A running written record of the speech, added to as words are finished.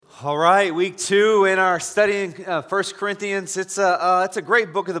All right, week 2 in our studying 1 Corinthians. It's a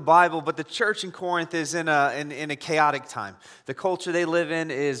great book of the Bible, but the church in Corinth is in a chaotic time. The culture they live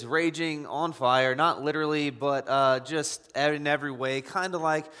in is raging on fire, not literally, but just in every way, kind of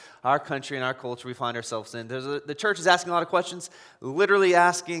like our country and our culture we find ourselves in. The church is asking a lot of questions, literally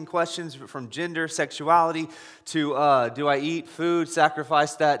asking questions from gender, sexuality, to do I eat food,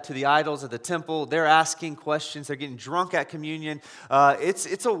 sacrifice that to the idols at the temple. They're asking questions. They're getting drunk at communion.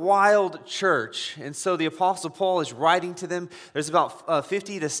 It's a wild church. And so the Apostle Paul is writing to them. There's about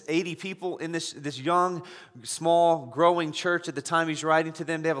 50 to 80 people in this young, small, growing church at the time he's writing to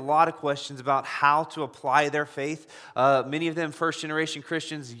them. They have a lot of questions about how to apply their faith. Many of them first-generation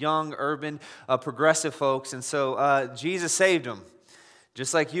Christians, young, urban, progressive folks. And so Jesus saved them.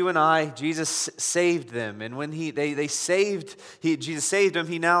 Just like you and I, Jesus saved them. And when Jesus saved them,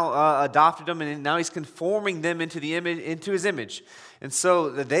 he now adopted them, and now he's conforming them into his image. And so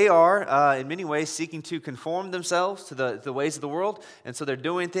they are, in many ways, seeking to conform themselves to the ways of the world. And so they're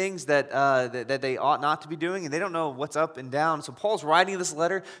doing things that they ought not to be doing, and they don't know what's up and down. So Paul's writing this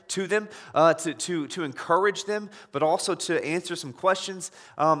letter to them to encourage them, but also to answer some questions.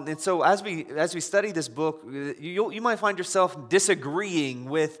 And so as we study this book, you might find yourself disagreeing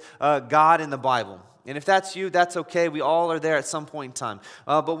with God and the Bible. And if that's you, that's okay. We all are there at some point in time.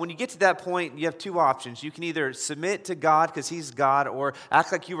 But when you get to that point, you have two options. You can either submit to God because he's God, or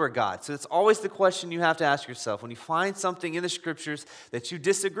act like you are God. So it's always the question you have to ask yourself. When you find something in the scriptures that you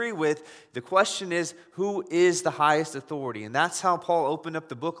disagree with, the question is, who is the highest authority? And that's how Paul opened up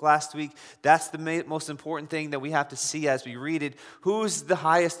the book last week. That's the most important thing that we have to see as we read it. Who's the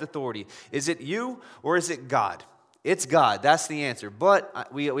highest authority? Is it you or is it God? It's God. That's the answer.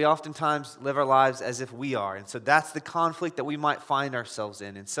 But we oftentimes live our lives as if we are. And so that's the conflict that we might find ourselves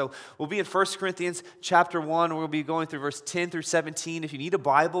in. And so we'll be in 1 Corinthians chapter 1. We'll be going through verse 10 through 17. If you need a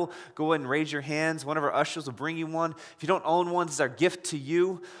Bible, go ahead and raise your hands. One of our ushers will bring you one. If you don't own one, this is our gift to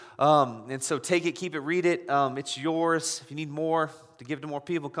you. And so take it, keep it, read it. It's yours. If you need more to give to more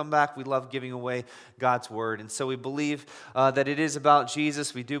people, come back. We love giving away God's word. And so we believe that it is about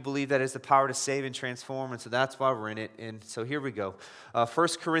Jesus. We do believe that it's the power to save and transform. And so that's why we're in it. And so here we go. 1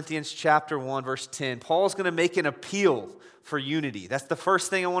 Corinthians chapter 1, verse 10. Paul's going to make an appeal for unity. That's the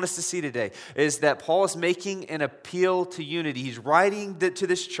first thing I want us to see today, is that Paul is making an appeal to unity. He's writing to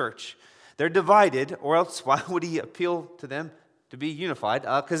this church. They're divided, or else why would he appeal to them to be unified?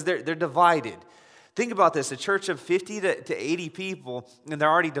 Because they're divided. Think about this, a church of 50 to 80 people, and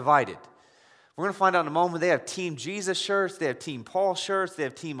they're already divided. We're going to find out in a moment they have Team Jesus shirts, they have Team Paul shirts, they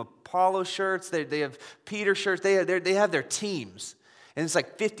have Team Apollo shirts, they have Peter shirts, they have their teams. And it's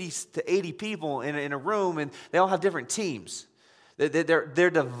like 50 to 80 people in a room, and they all have different teams. They're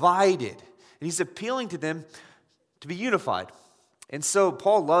divided. And he's appealing to them to be unified. And so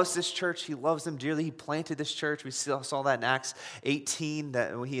Paul loves this church. He loves them dearly. He planted this church. We saw that in Acts 18,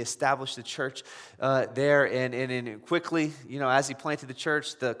 that when he established the church there. And quickly, as he planted the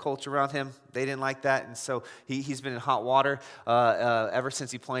church, the culture around him, they didn't like that. And so he's been in hot water ever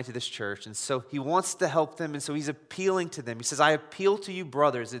since he planted this church. And so he wants to help them. And so he's appealing to them. He says, I appeal to you,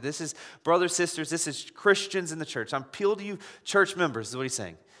 brothers. This is brothers, sisters. This is Christians in the church. I appeal to you, church members, is what he's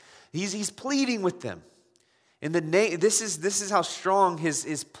saying. He's pleading with them. In the name, this is how strong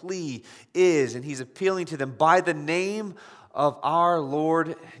his plea is, and he's appealing to them by the name of our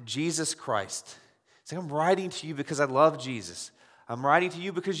Lord Jesus Christ. He's like, I'm writing to you because I love Jesus. I'm writing to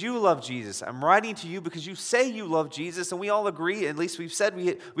you because you love Jesus. I'm writing to you because you say you love Jesus, and we all agree, at least we've said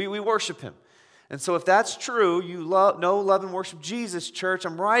we worship him. And so if that's true, you know, love, and worship Jesus, church.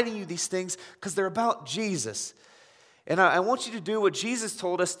 I'm writing you these things because they're about Jesus. And I want you to do what Jesus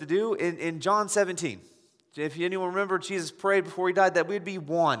told us to do in John 17. If anyone remember, Jesus prayed before he died that we'd be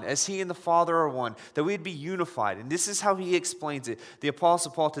one, as he and the Father are one, that we'd be unified. And this is how he explains it, the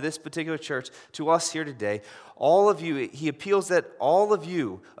Apostle Paul, to this particular church, to us here today. All of you, he appeals that all of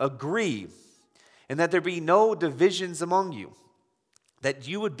you agree, and that there be no divisions among you, that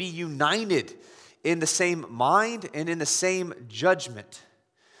you would be united in the same mind and in the same judgment.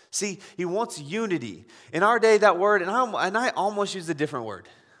 See, he wants unity. In our day, that word, and I almost used a different word,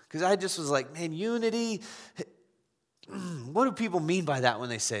 because I just was like, man, unity, what do people mean by that when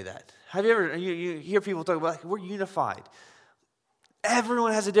they say that? Have you ever, you hear people talk about, like, we're unified.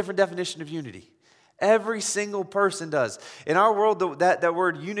 Everyone has a different definition of unity. Every single person does. In our world, that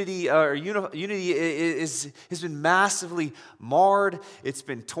word unity has been massively marred. It's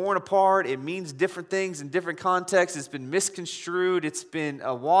been torn apart. It means different things in different contexts. It's been misconstrued. It's been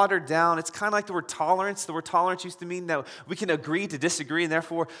watered down. It's kind of like the word tolerance. The word tolerance used to mean that we can agree to disagree and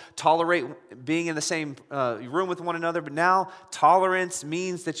therefore tolerate being in the same room with one another. But now tolerance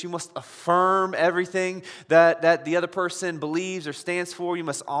means that you must affirm everything that the other person believes or stands for. You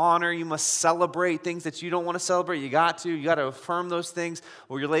must honor. You must celebrate things that you don't want to celebrate. You got to affirm those things,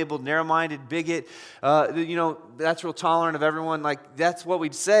 or you're labeled narrow-minded, bigot. That's real tolerant of everyone. Like, that's what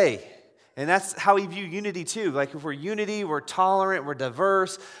we'd say. And that's how we view unity too. Like, if we're unity, we're tolerant, we're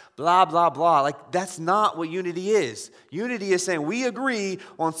diverse, blah, blah, blah. Like, that's not what unity is. Unity is saying we agree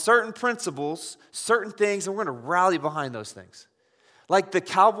on certain principles, certain things, and we're going to rally behind those things. Like the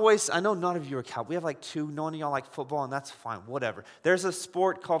Cowboys, I know none of you are Cowboys. We have like two. None of y'all like football, and that's fine. Whatever. There's a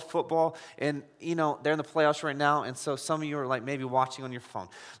sport called football, and they're in the playoffs right now, and so some of you are like maybe watching on your phone.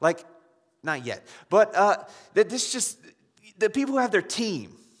 Like, not yet. But the people who have their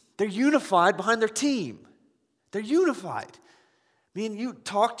team, they're unified behind their team. They're unified. I mean, you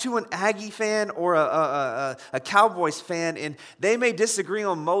talk to an Aggie fan or a Cowboys fan, and they may disagree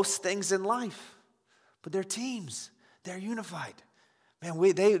on most things in life, but their teams, they're unified. Man,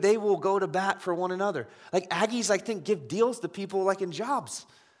 they will go to bat for one another. Like Aggies, I think, give deals to people like in jobs.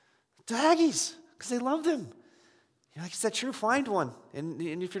 To Aggies, because they love them. Like, is that true? Find one. And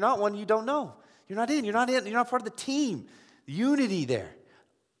if you're not one, you don't know. You're not in. You're not part of the team. Unity there.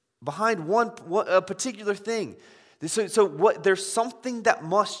 Behind a particular thing. So there's something that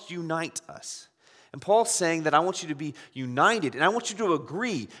must unite us. And Paul's saying that I want you to be united. And I want you to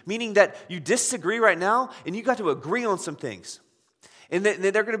agree. Meaning that you disagree right now, and you got to agree on some things. And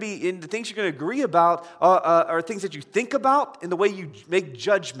they're going to be, and the things you're going to agree about are things that you think about and the way you make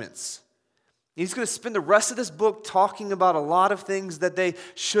judgments. He's going to spend the rest of this book talking about a lot of things that they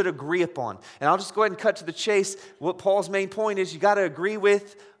should agree upon. And I'll just go ahead and cut to the chase. What Paul's main point is, you got to agree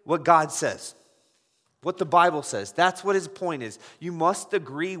with what God says, what the Bible says. That's what his point is. You must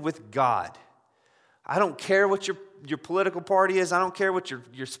agree with God. I don't care what your political party is. I don't care what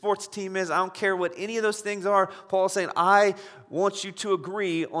your sports team is. I don't care what any of those things are. Paul's saying, I want you to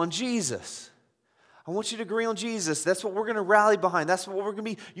agree on Jesus. I want you to agree on Jesus. That's what we're going to rally behind. That's what we're going to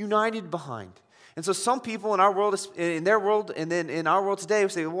be united behind. And so some people in our world, in their world, and then in our world today, we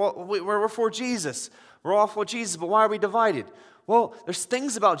say, well, we're for Jesus. We're all for Jesus, but why are we divided? Well, there's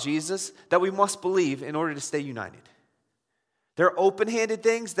things about Jesus that we must believe in order to stay united. There are open-handed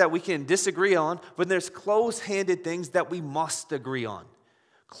things that we can disagree on, but there's closed-handed things that we must agree on.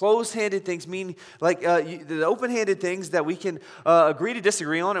 Closed-handed things mean like the open-handed things that we can agree to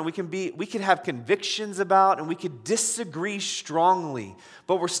disagree on, and we can have convictions about, and we could disagree strongly,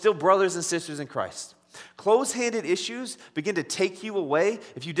 but we're still brothers and sisters in Christ. Closed-handed issues begin to take you away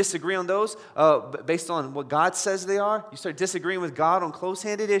if you disagree on those based on what God says they are. You start disagreeing with God on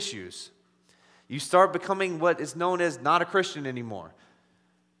closed-handed issues. You start becoming what is known as not a Christian anymore.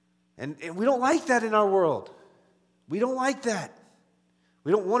 And we don't like that in our world. We don't like that.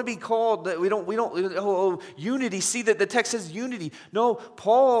 We don't want to be called, unity. See that the text says unity. No,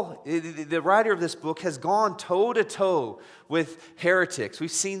 Paul, the writer of this book, has gone toe-to-toe with heretics.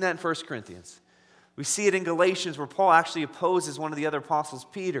 We've seen that in 1 Corinthians. We see it in Galatians where Paul actually opposes one of the other apostles,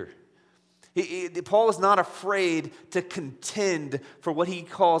 Peter. Paul is not afraid to contend for what he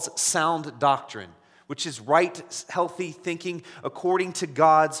calls sound doctrine, which is right, healthy thinking according to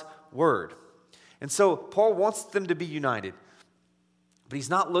God's word. And so Paul wants them to be united, but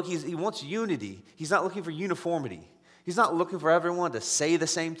he wants unity. He's not looking for uniformity. He's not looking for everyone to say the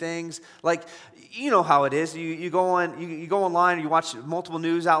same things. Like, you know how it is. You go online, you watch multiple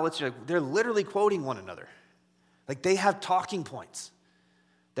news outlets, they're literally quoting one another. Like, they have talking points.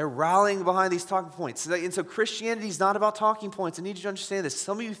 They're rallying behind these talking points. And so Christianity is not about talking points. I need you to understand this.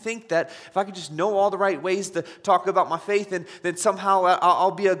 Some of you think that if I could just know all the right ways to talk about my faith, then somehow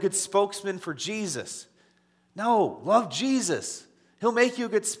I'll be a good spokesman for Jesus. No, love Jesus. He'll make you a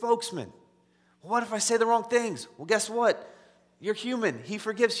good spokesman. Well, what if I say the wrong things? Well, guess what? You're human. He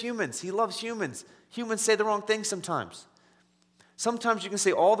forgives humans. He loves humans. Humans say the wrong things sometimes. Sometimes you can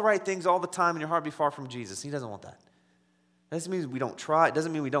say all the right things all the time and your heart be far from Jesus. He doesn't want that. That doesn't mean we don't try. It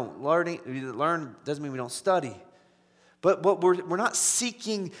doesn't mean we don't learn. It doesn't mean we don't study. But we're not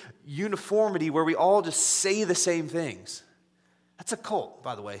seeking uniformity where we all just say the same things. That's a cult,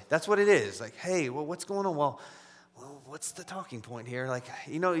 by the way. That's what it is. Like, hey, well, what's going on? Well, what's the talking point here? Like,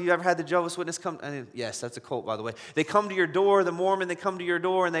 you ever had the Jehovah's Witness come? Yes, that's a cult, by the way. They come to your door, the Mormon, they come to your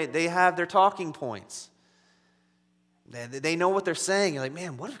door, and they have their talking points. They know what they're saying. You're like,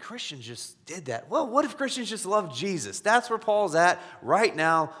 man, what if Christians just did that? Well, what if Christians just love Jesus? That's where Paul's at right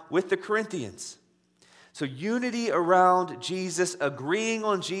now with the Corinthians. So unity around Jesus, agreeing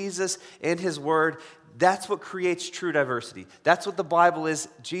on Jesus and his word, that's what creates true diversity. That's what the Bible is,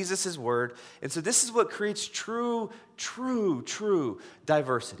 Jesus' word. And so this is what creates true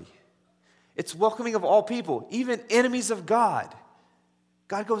diversity. It's welcoming of all people, even enemies of God.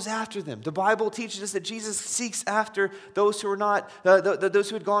 God goes after them. The Bible teaches us that Jesus seeks after those who are not, those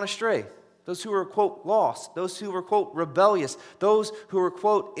who had gone astray, those who were, quote, lost, those who were, quote, rebellious, those who were,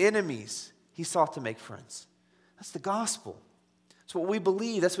 quote, enemies. He sought to make friends. That's the gospel. That's what we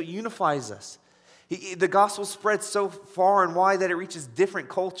believe. That's what unifies us. The gospel spreads so far and wide that it reaches different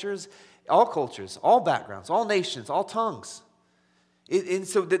cultures, all backgrounds, all nations, all tongues. And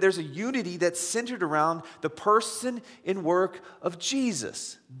so there's a unity that's centered around the person and work of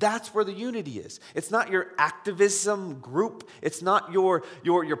Jesus. That's where the unity is. It's not your activism group. It's not your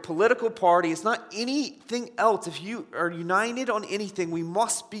political party. It's not anything else. If you are united on anything, we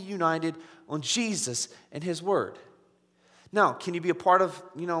must be united on Jesus and his word. Now, can you be a part of,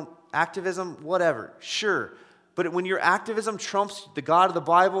 activism? Whatever. Sure. But when your activism trumps the God of the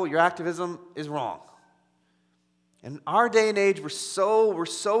Bible, your activism is wrong. In our day and age, we're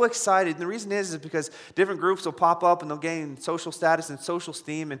so excited. And the reason is because different groups will pop up and they'll gain social status and social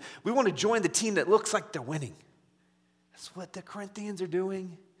esteem. And we want to join the team that looks like they're winning. That's what the Corinthians are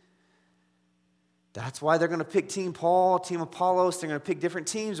doing. That's why they're going to pick Team Paul, Team Apollos. They're going to pick different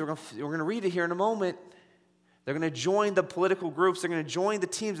teams. We're going to read it here in a moment. They're going to join the political groups. They're going to join the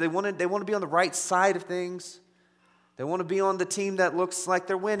teams. They want to be on the right side of things. They want to be on the team that looks like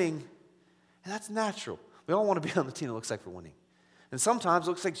they're winning. And that's natural. We all want to be on the team that looks like we're winning. And sometimes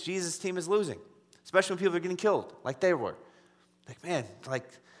it looks like Jesus' team is losing, especially when people are getting killed, like they were. Like, man,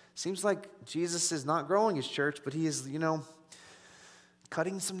 seems like Jesus is not growing his church, but he is,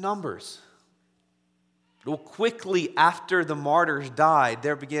 cutting some numbers. Well, quickly after the martyrs died,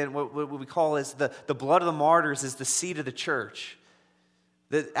 there began what we call is the blood of the martyrs is the seed of the church.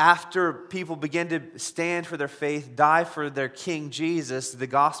 That after people began to stand for their faith, die for their King Jesus, the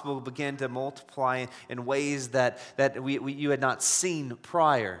gospel began to multiply in ways that you had not seen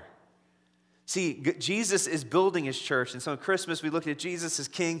prior. See, Jesus is building his church, and so at Christmas we look at Jesus as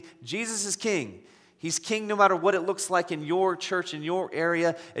King. Jesus is King. He's King no matter what it looks like in your church, in your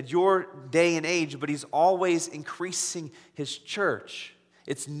area, at your day and age, but he's always increasing his church.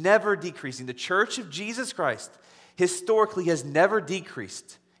 It's never decreasing. The church of Jesus Christ historically has never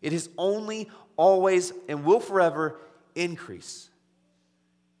decreased. It has only, always, and will forever increase.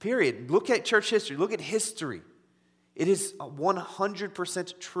 Period. Look at church history. Look at history. It is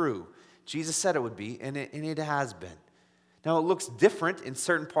 100% true. Jesus said it would be, and it has been. Now, it looks different in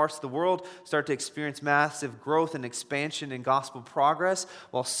certain parts of the world, start to experience massive growth and expansion in gospel progress,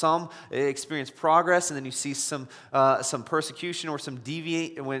 while some experience progress, and then you see some persecution or some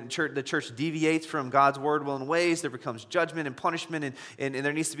deviate. When the church deviates from God's word, will, and ways, there becomes judgment and punishment, and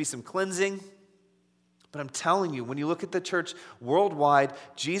there needs to be some cleansing. But I'm telling you, when you look at the church worldwide,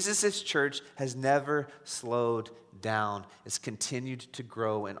 Jesus' church has never slowed down. It's continued to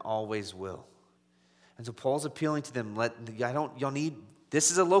grow and always will. And so Paul's appealing to them, this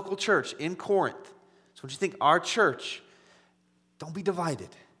is a local church in Corinth. So what you think, our church, don't be divided.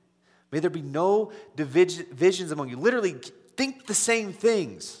 May there be no divisions among you. Literally, think the same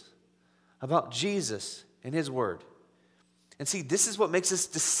things about Jesus and his word. And see, this is what makes us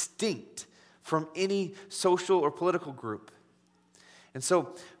distinct from any social or political group. And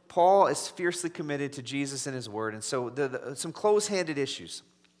so Paul is fiercely committed to Jesus and his word. And so some close-handed issues.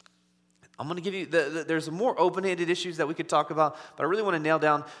 I'm going to give you, there's some more open-handed issues that we could talk about, but I really want to nail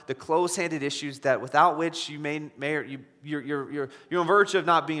down the close-handed issues that without which you're on verge of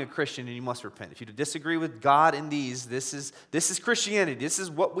not being a Christian and you must repent. If you disagree with God in these, this is Christianity. This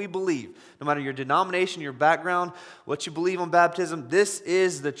is what we believe. No matter your denomination, your background, what you believe on baptism, this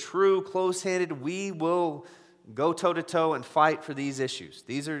is the true close-handed. We will go toe-to-toe and fight for these issues.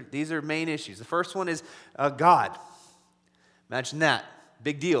 These are main issues. The first one is God. Imagine that.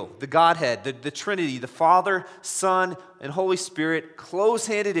 Big deal. The Godhead, the Trinity, the Father, Son, and Holy Spirit,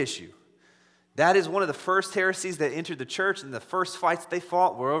 close-handed issue. That is one of the first heresies that entered the church, and the first fights they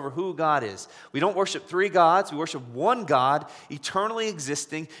fought were over who God is. We don't worship three gods. We worship one God, eternally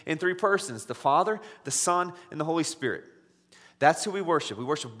existing in three persons, the Father, the Son, and the Holy Spirit. That's who we worship. We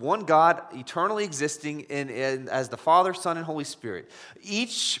worship one God, eternally existing as the Father, Son, and Holy Spirit.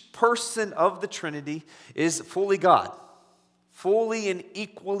 Each person of the Trinity is fully God. Fully and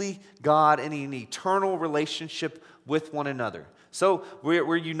equally God in an eternal relationship with one another. So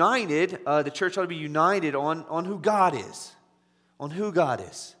we're united, the church ought to be united on who God is, on who God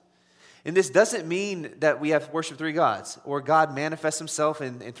is. And this doesn't mean that we have worship three gods, or God manifests himself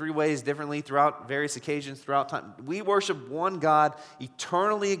in three ways differently throughout various occasions, throughout time. We worship one God,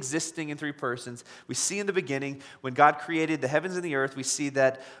 eternally existing in three persons. We see in the beginning, when God created the heavens and the earth, we see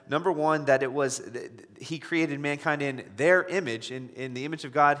that, number one, that he created mankind in their image. In the image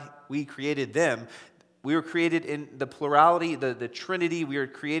of God, we created them. We were created in the plurality, the Trinity. We were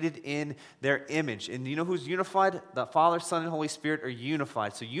created in their image. And you know who's unified? The Father, Son, and Holy Spirit are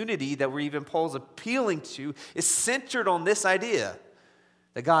unified. So unity that Paul's appealing to is centered on this idea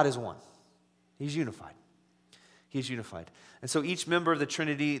that God is one. He's unified. He's unified. And so each member of the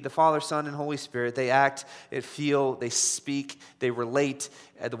Trinity, the Father, Son, and Holy Spirit, they act, they feel, they speak, they relate.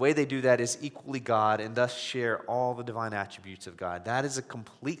 The way they do that is equally God, and thus share all the divine attributes of God. That is a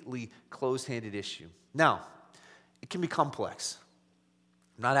completely closed-handed issue. Now, it can be complex.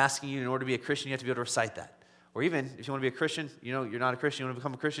 I'm not asking you, in order to be a Christian, you have to be able to recite that. Or even, if you want to be a Christian, you're not a Christian, you want to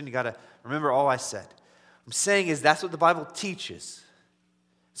become a Christian, you got to remember all I said. What I'm saying is that's what the Bible teaches.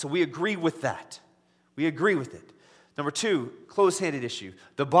 So we agree with that. We agree with it. Number two, closed-handed issue.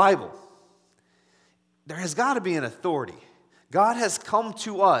 The Bible. There has got to be an authority. God has come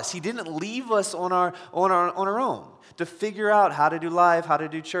to us. He didn't leave us on our own to figure out how to do life, how to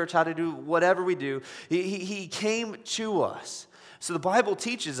do church, how to do whatever we do. He came to us. So the Bible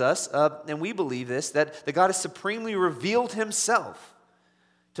teaches us, and we believe this, that God has supremely revealed himself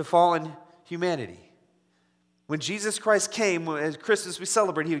to fallen humanity. When Jesus Christ came, as Christmas we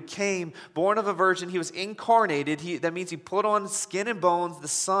celebrate, he came, born of a virgin, he was incarnated. That means he put on skin and bones. The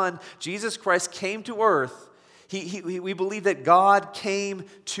Son, Jesus Christ, came to earth. We believe that God came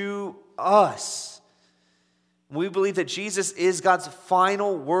to us. We believe that Jesus is God's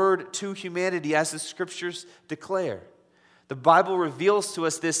final word to humanity, as the Scriptures declare. The Bible reveals to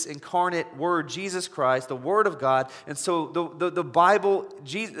us this incarnate Word, Jesus Christ, the Word of God. And so the Bible,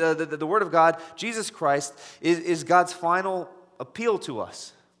 the Word of God, Jesus Christ, is God's final appeal to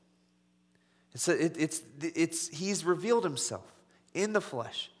us. He's revealed himself in the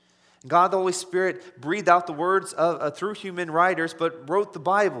flesh. God the Holy Spirit breathed out the words through human writers, but wrote the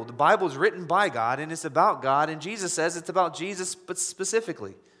Bible. The Bible is written by God, and it's about God. And Jesus says it's about Jesus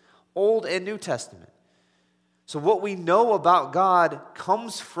specifically, Old and New Testament. So what we know about God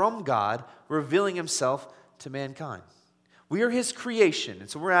comes from God revealing himself to mankind. We are his creation. And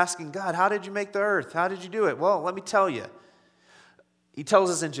so we're asking God, how did you make the earth? How did you do it? Well, let me tell you. He tells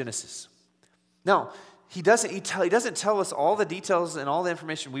us in Genesis. Now, he doesn't tell us all the details and all the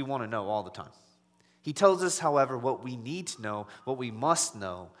information we want to know all the time. He tells us, however, what we need to know, what we must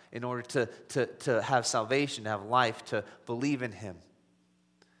know in order to have salvation, to have life, to believe in him.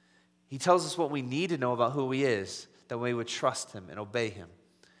 He tells us what we need to know about who he is, that we would trust him and obey him.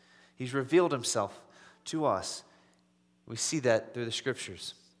 He's revealed himself to us. We see that through the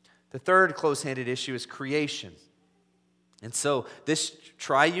Scriptures. The third close-handed issue is creation. And so this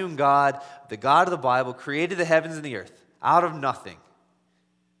triune God, the God of the Bible, created the heavens and the earth out of nothing.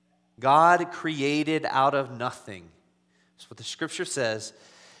 God created out of nothing. That's what the Scripture says.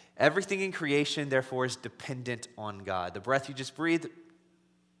 Everything in creation, therefore, is dependent on God. The breath you just breathed,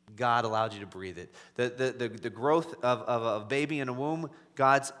 God allowed you to breathe it. The growth of a baby in a womb,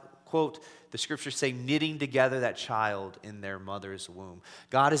 God's, quote, the Scriptures say, knitting together that child in their mother's womb.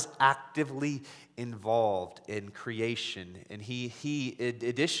 God is actively involved in creation, and he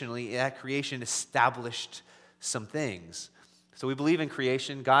additionally, at creation, established some things. So we believe in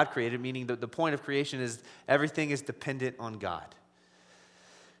creation. God created, meaning the point of creation is everything is dependent on God.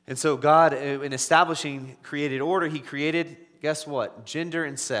 And so God, in establishing created order, he created, guess what? Gender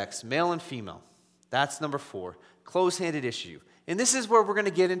and sex, male and female. That's number 4. Close-handed issue. And this is where we're going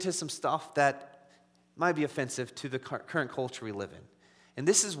to get into some stuff that might be offensive to the current culture we live in. And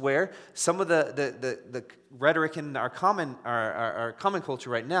this is where some of the rhetoric in our common culture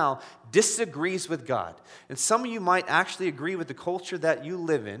right now disagrees with God. And some of you might actually agree with the culture that you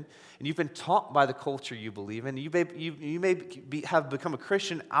live in, and you've been taught by the culture you believe in. You may have become a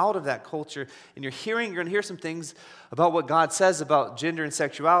Christian out of that culture, and you're going to hear some things about what God says about gender and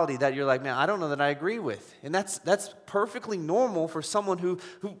sexuality that you're like, man, I don't know that I agree with. And that's perfectly normal for someone who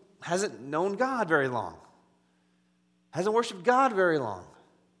hasn't known God very long. Hasn't worshiped God very long.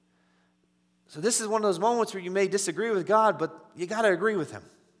 So this is one of those moments where you may disagree with God, but you got to agree with him.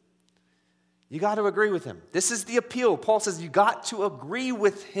 You got to agree with him. This is the appeal. Paul says you got to agree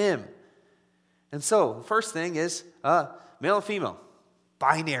with him. And so the first thing is male and female,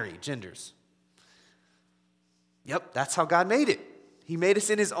 binary genders. Yep, that's how God made it. He made us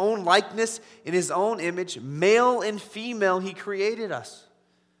in his own likeness, in his own image. Male and female, he created us.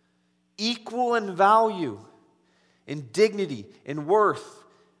 Equal in value, in dignity, in worth,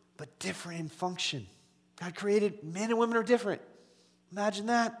 but different in function. God created men and women are different. Imagine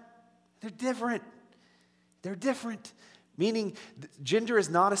that. They're different. They're different. Meaning, gender is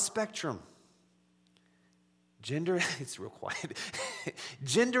not a spectrum. Gender, it's real quiet.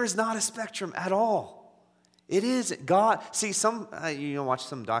 Gender is not a spectrum at all. It is God. See, watch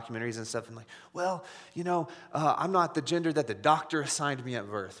some documentaries and stuff, and like, well, I'm not the gender that the doctor assigned me at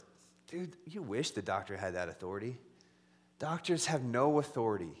birth. Dude, you wish the doctor had that authority. Doctors have no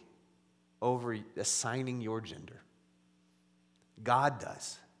authority over assigning your gender. God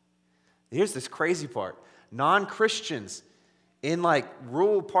does. Here's this crazy part. Non-Christians in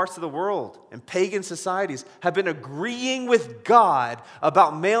rural parts of the world and pagan societies have been agreeing with God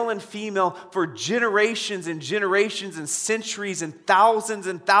about male and female for generations and generations and centuries and thousands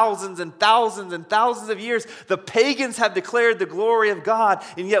and thousands and thousands and thousands of years. The pagans have declared the glory of God,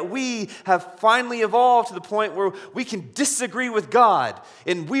 and yet we have finally evolved to the point where we can disagree with God,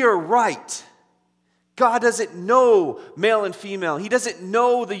 and we are right. God doesn't know male and female. He doesn't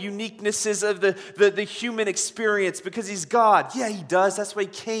know the uniquenesses of the human experience because he's God. Yeah, he does. That's why he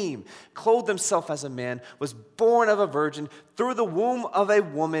came, clothed himself as a man, was born of a virgin, through the womb of a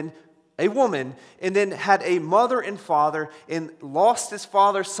woman, and then had a mother and father and lost his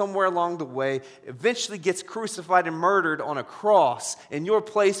father somewhere along the way, eventually gets crucified and murdered on a cross in your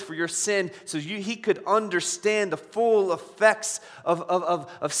place for your sin so he could understand the full effects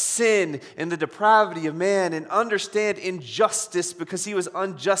of sin and the depravity of man and understand injustice because he was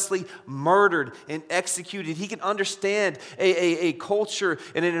unjustly murdered and executed. He can understand a culture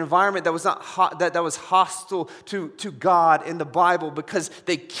and an environment that was not that was hostile to God in the Bible because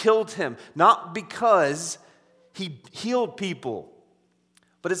they killed him. Not because he healed people,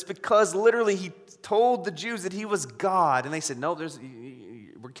 but it's because literally he told the Jews that he was God. And they said, no,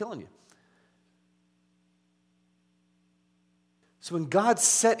 we're killing you. So when God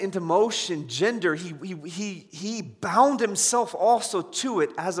set into motion gender, he bound himself also to it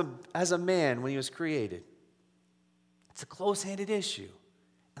as a man when he was created. It's a close-handed issue.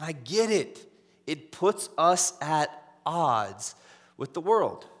 And I get it. It puts us at odds with the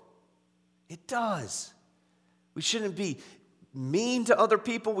world. It does. We shouldn't be mean to other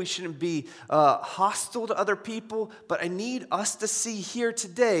people. We shouldn't be hostile to other people. But I need us to see here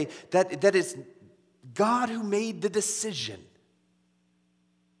today that it's God who made the decision.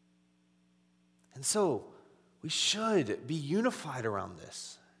 And so we should be unified around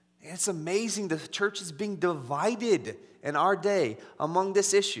this. And it's amazing the church is being divided in our day among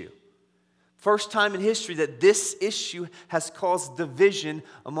this issue. First time in history that this issue has caused division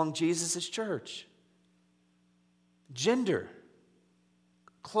among Jesus' church. Gender.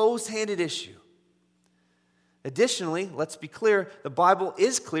 Close-handed issue. Additionally, let's be clear, the Bible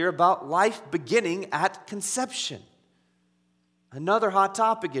is clear about life beginning at conception. Another hot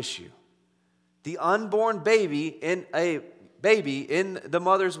topic issue. The unborn baby in the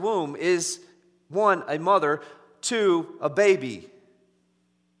mother's womb is, 1, a mother, 2, a baby.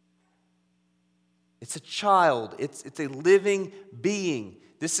 It's a child. It's a living being.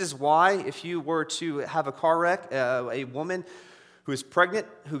 This is why if you were to have a car wreck, a woman who is pregnant,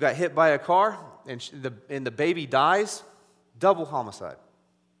 who got hit by a car, and the baby dies, double homicide.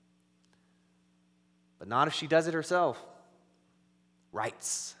 But not if she does it herself.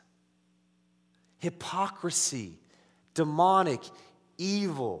 Rights. Hypocrisy. Demonic.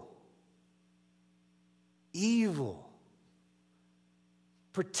 Evil. Evil.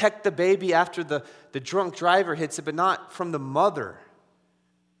 Protect the baby after the drunk driver hits it, but not from the mother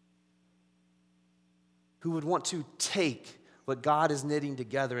who would want to take what God is knitting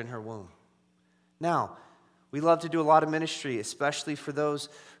together in her womb. Now, we love to do a lot of ministry, especially for those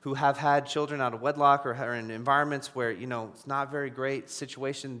who have had children out of wedlock or are in environments where, it's not a very great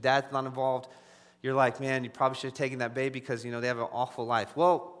situation, dad's not involved. You're like, man, you probably should have taken that baby because, they have an awful life.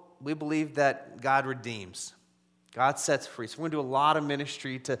 Well, we believe that God redeems. God sets free. So we're going to do a lot of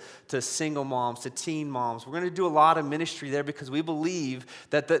ministry to single moms, to teen moms. We're going to do a lot of ministry there because we believe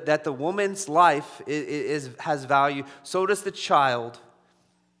that the woman's life has value. So does the child.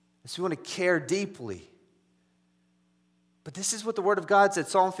 So we want to care deeply. But this is what the Word of God said.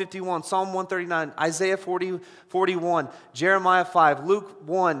 Psalm 51, Psalm 139, Isaiah 41, Jeremiah 5, Luke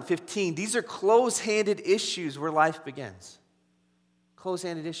 1, 15. These are close-handed issues where life begins.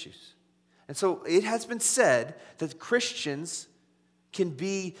 Close-handed issues. And so it has been said that Christians can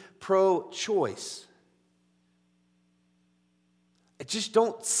be pro-choice. I just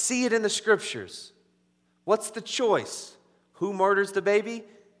don't see it in the Scriptures. What's the choice? Who murders the baby?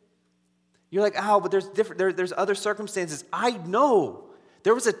 You're like, oh, but there's other circumstances. I know.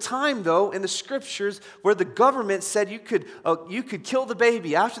 There was a time, though, in the scriptures where the government said you could kill the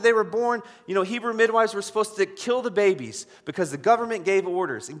baby. After they were born, Hebrew midwives were supposed to kill the babies because the government gave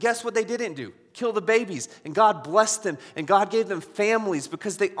orders. And guess what they didn't do? Kill the babies. And God blessed them, and God gave them families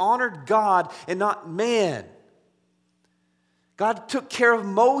because they honored God and not man. God took care of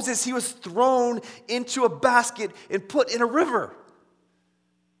Moses. He was thrown into a basket and put in a river.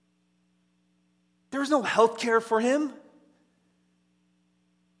 There was no health care for him.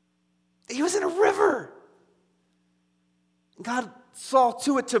 He was in a river. God saw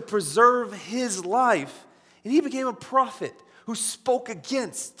to it to preserve his life. And he became a prophet who spoke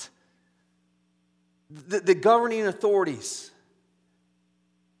against the governing authorities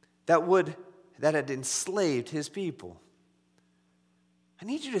that had enslaved his people. I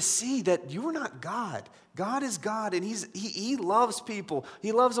need you to see that you are not God. God is God, and He loves people.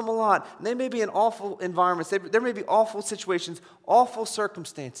 He loves them a lot. And they may be in awful environments. There may be awful situations, awful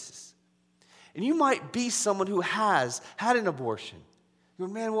circumstances. And you might be someone who has had an abortion. You're,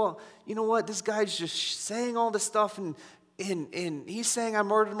 man, well, you know what? This guy's just saying all this stuff, and he's saying I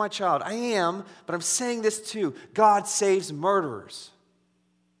murdered my child. I am, but I'm saying this too. God saves murderers.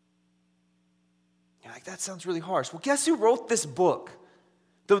 You're like, that sounds really harsh. Well, guess who wrote this book?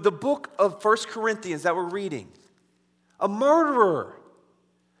 The book of 1 Corinthians that we're reading. A murderer.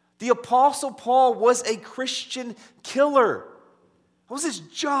 The Apostle Paul was a Christian killer. What was his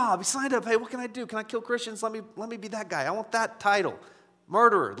job? He signed up. Hey, what can I do? Can I kill Christians? Let me be that guy. I want that title.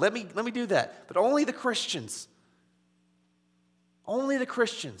 Murderer. Let me do that. But only the Christians. Only the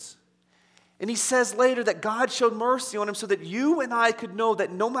Christians. And he says later that God showed mercy on him so that you and I could know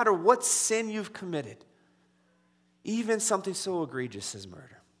that no matter what sin you've committed, even something so egregious as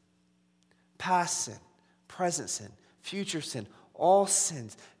murder, past sin, present sin, future sin, all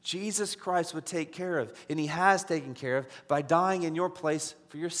sins, Jesus Christ would take care of, and he has taken care of by dying in your place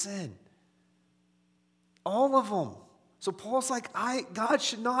for your sin. All of them. So Paul's like, God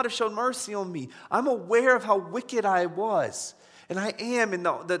should not have shown mercy on me. I'm aware of how wicked I was. And I am in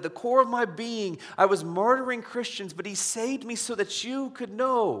the core of my being. I was murdering Christians, but he saved me so that you could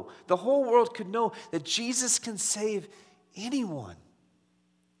know, the whole world could know that Jesus can save anyone.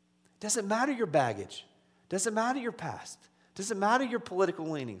 Doesn't matter your baggage. Doesn't matter your past. Doesn't matter your political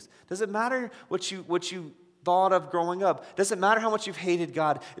leanings. Doesn't matter what you thought of growing up. Doesn't matter how much you've hated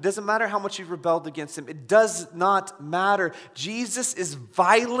God. It doesn't matter how much you've rebelled against him. It does not matter. Jesus is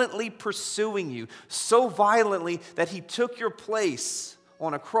violently pursuing you, so violently that he took your place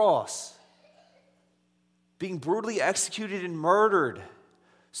on a cross, being brutally executed and murdered,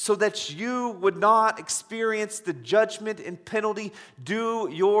 so that you would not experience the judgment and penalty due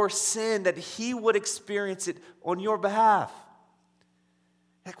your sin, that he would experience it on your behalf.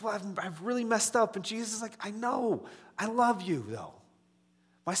 Like, well, I've really messed up. And Jesus is like, I know. I love you, though.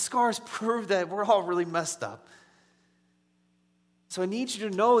 My scars prove that we're all really messed up. So I need you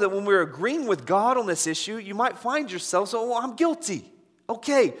to know that when we're agreeing with God on this issue, you might find yourself, so I'm guilty.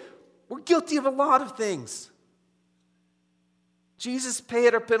 Okay, we're guilty of a lot of things. Jesus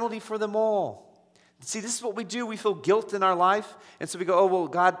paid our penalty for them all. See, this is what we do. We feel guilt in our life. And so we go, oh, well,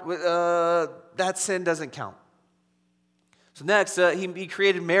 God, that sin doesn't count. So next, he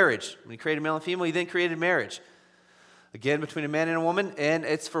created marriage. When he created male and female, he then created marriage. Again, between a man and a woman. And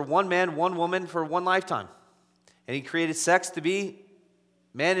it's for one man, one woman for one lifetime. And he created sex to be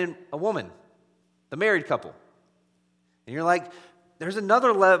man and a woman, the married couple. And you're like, there's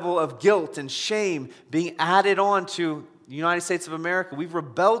another level of guilt and shame being added on to the United States of America. We've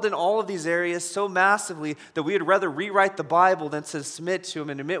rebelled in all of these areas so massively that we would rather rewrite the Bible than to submit to him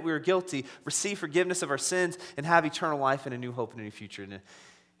and admit we were guilty, receive forgiveness of our sins, and have eternal life and a new hope and a new future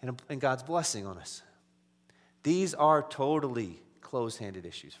and God's blessing on us. These are totally closed-handed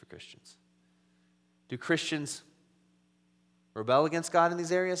issues for Christians. Do Christians rebel against God in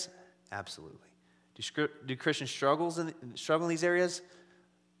these areas? Absolutely. Do Christians struggle in these areas?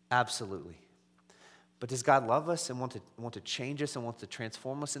 Absolutely. But does God love us and want to change us and want to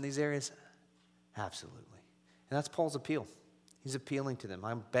transform us in these areas? Absolutely. And that's Paul's appeal. He's appealing to them.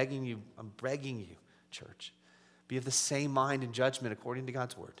 I'm begging you, church. Be of the same mind and judgment according to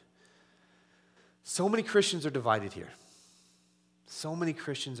God's word. So many Christians are divided here. So many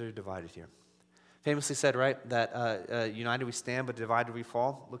Christians are divided here. Famously said, right, that united we stand, but divided we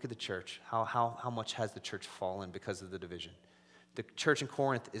fall. Look at the church. How much has the church fallen because of the division? The church in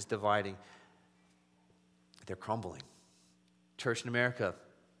Corinth is dividing. They're crumbling. Church in America,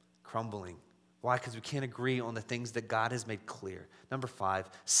 crumbling. Why? Because we can't agree on the things that God has made clear. Number 5,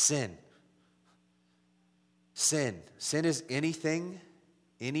 sin. Sin. Sin is anything,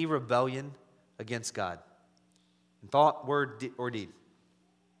 any rebellion against God. In thought, word, or deed.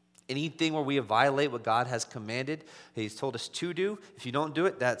 Anything where we violate what God has commanded, He's told us to do. If you don't do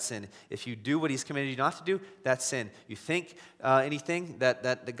it, that's sin. If you do what He's commanded you not to do, that's sin. You think anything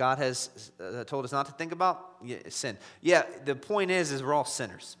that God has told us not to think about, yeah, sin. Yeah, the point is we're all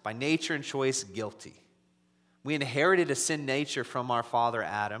sinners. By nature and choice, guilty. We inherited a sin nature from our father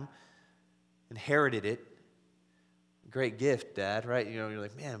Adam. Inherited it. Great gift, Dad, right? You know, you're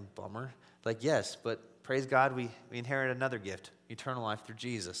like, man, bummer. Like, yes, but praise God, we inherit another gift, eternal life through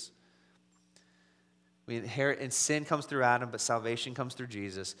Jesus. We inherit, and sin comes through Adam, but salvation comes through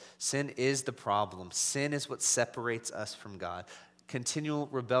Jesus. Sin is the problem. Sin is what separates us from God. Continual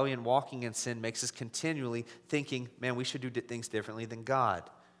rebellion, walking in sin, makes us continually thinking, man, we should do things differently than God.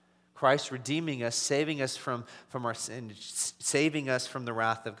 Christ redeeming us, saving us from our sin, saving us from the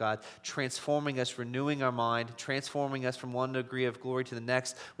wrath of God, transforming us, renewing our mind, transforming us from one degree of glory to the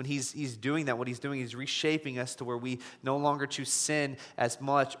next. When He's doing that, what He's doing is reshaping us to where we no longer choose sin as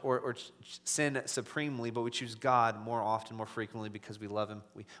much or sin supremely, but we choose God more often, more frequently because we love Him.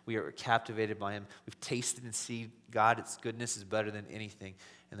 We are captivated by Him. We've tasted and seen God. Its goodness is better than anything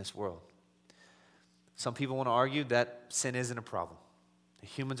in this world. Some people want to argue that sin isn't a problem.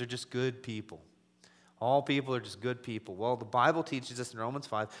 Humans are just good people. All people are just good people. Well, the Bible teaches us in Romans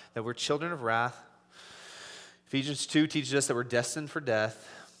 5 that we're children of wrath. Ephesians 2 teaches us that we're destined for death.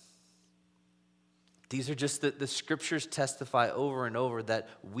 These are just the scriptures testify over and over that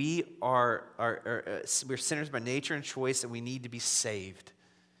we're sinners by nature and choice, and we need to be saved.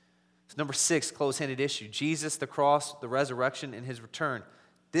 So number 6, close-handed issue. Jesus, the cross, the resurrection, and His return.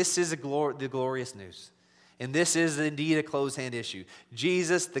 This is the glorious news. And this is indeed a close-hand issue.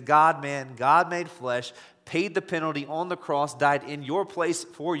 Jesus, the God-man, God made flesh, paid the penalty on the cross, died in your place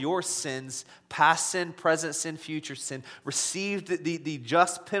for your sins, past sin, present sin, future sin, received the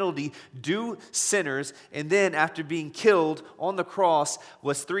just penalty due sinners, and then after being killed on the cross,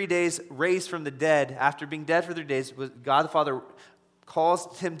 was 3 days raised from the dead. After being dead for 3 days, God the Father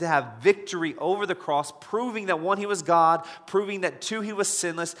caused Him to have victory over the cross, proving that 1, He was God, proving that 2, He was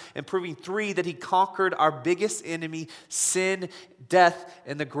sinless, and proving 3, that He conquered our biggest enemy, sin, death,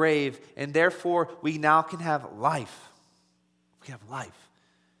 and the grave. And therefore, we now can have life. We can have life.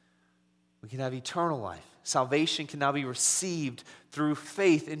 We can have eternal life. Salvation can now be received through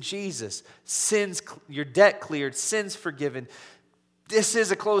faith in Jesus. Sins, your debt cleared, sins forgiven. This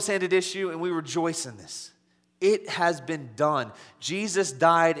is a close-handed issue, and we rejoice in this. It has been done. Jesus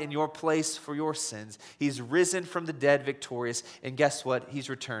died in your place for your sins. He's risen from the dead victorious. And guess what? He's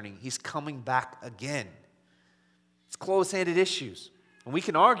returning. He's coming back again. It's close-handed issues. And we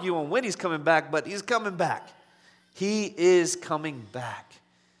can argue on when He's coming back, but He's coming back. He is coming back.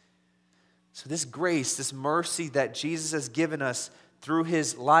 So this grace, this mercy that Jesus has given us through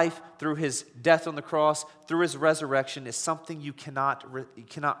His life, through His death on the cross, through His resurrection is something you cannot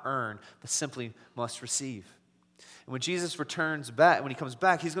earn, but simply must receive. And when Jesus returns back, when He comes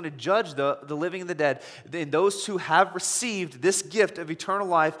back, He's going to judge the living and the dead. And those who have received this gift of eternal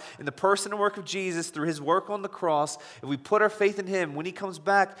life in the person and work of Jesus through His work on the cross, if we put our faith in Him, when He comes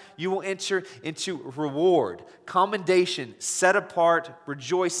back, you will enter into reward, commendation, set apart,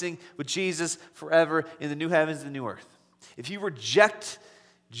 rejoicing with Jesus forever in the new heavens and the new earth. If you reject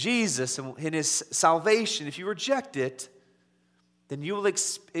Jesus and His salvation, if you reject it, then you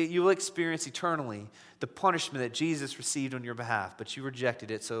will experience eternally the punishment that Jesus received on your behalf, but you rejected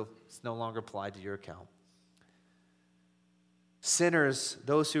it, so it's no longer applied to your account. Sinners,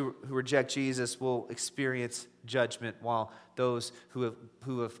 those who reject Jesus, will experience judgment, while those who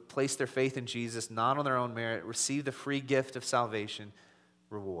have placed their faith in Jesus, not on their own merit, receive the free gift of salvation,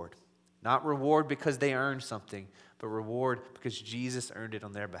 reward. Not reward because they earned something, but reward because Jesus earned it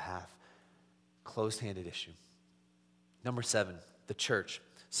on their behalf. Closed-handed issue. Number 7, the church.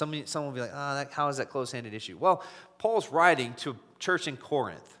 Someone will be like, how is that close-handed issue? Well, Paul's writing to a church in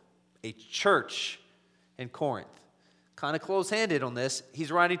Corinth. A church in Corinth. Kind of close-handed on this. He's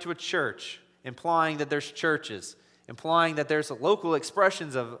writing to a church, implying that there's churches, implying that there's local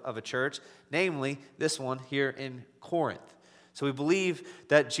expressions of a church, namely this one here in Corinth. So we believe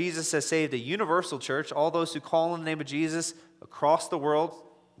that Jesus has saved a universal church. All those who call on the name of Jesus across the world.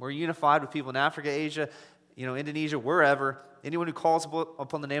 We're unified with people in Africa, Asia, Indonesia, wherever. Anyone who calls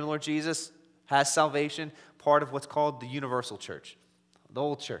upon the name of the Lord Jesus has salvation, part of what's called the universal church, the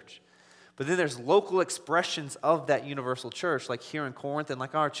old church. But then there's local expressions of that universal church, like here in Corinth and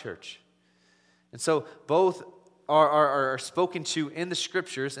like our church. And so both are spoken to in the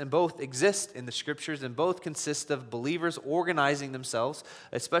Scriptures, and both exist in the Scriptures, and both consist of believers organizing themselves,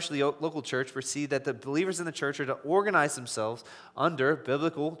 especially local church. We see that the believers in the church are to organize themselves under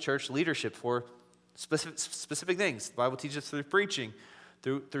biblical church leadership for specific things. The Bible teaches through preaching,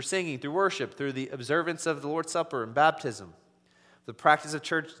 through singing, through worship, through the observance of the Lord's Supper and baptism, the practice of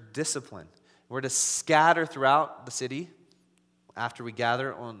church discipline. We're to scatter throughout the city after we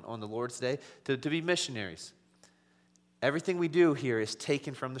gather on the Lord's Day to be missionaries. Everything we do here is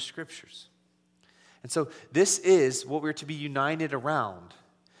taken from the Scriptures. And so this is what we're to be united around.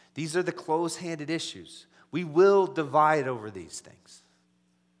 These are the close-handed issues. We will divide over these things.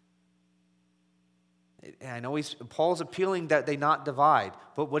 And I know Paul's appealing that they not divide,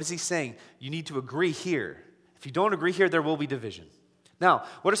 but what is he saying? You need to agree here. If you don't agree here, there will be division. Now,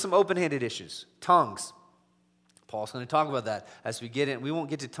 what are some open-handed issues? Tongues. Paul's going to talk about that as we get in. We won't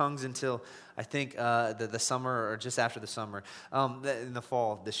get to tongues until, I think, the summer or just after the summer, in the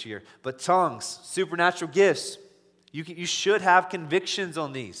fall this year. But tongues, supernatural gifts, you should have convictions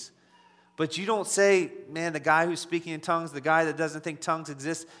on these. But you don't say, man, the guy who's speaking in tongues, the guy that doesn't think tongues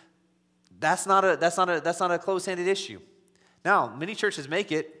exist, that's not a close-handed issue. Now, many churches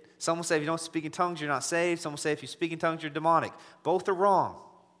make it. Some will say if you don't speak in tongues, you're not saved. Some will say if you speak in tongues, you're demonic. Both are wrong.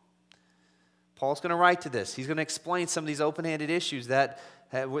 Paul's going to write to this. He's going to explain some of these open-handed issues that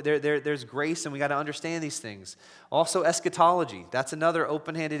there's grace and we got to understand these things. Also, eschatology. That's another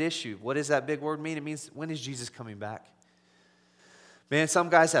open-handed issue. What does that big word mean? It means, when is Jesus coming back? Man, some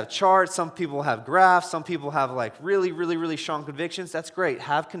guys have charts. Some people have graphs. Some people have like really, really, really strong convictions. That's great.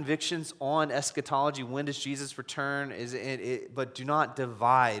 Have convictions on eschatology. When does Jesus return? But do not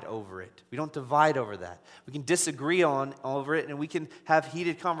divide over it. We don't divide over that. We can disagree over it, and we can have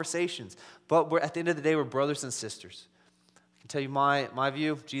heated conversations. But at the end of the day, we're brothers and sisters. I can tell you my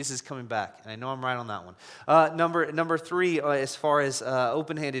view. Jesus is coming back, and I know I'm right on that one. Number three, as far as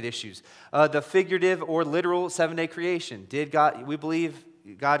open-handed issues, the figurative or literal 7-day creation. We believe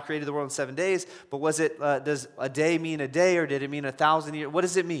God created the world in 7 days, but does a day mean a day, or did it mean 1,000 years? What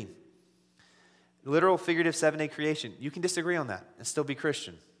does it mean? Literal, figurative 7-day creation. You can disagree on that and still be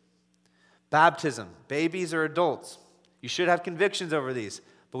Christian. Baptism, babies or adults. You should have convictions over these,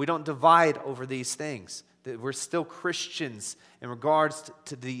 but we don't divide over these things. We're still Christians in regards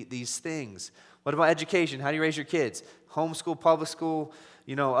to these things. What about education? How do you raise your kids? Homeschool, public school,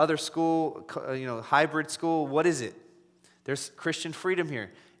 other school, hybrid school. What is it? There's Christian freedom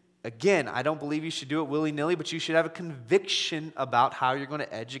here. Again, I don't believe you should do it willy-nilly, but you should have a conviction about how you're going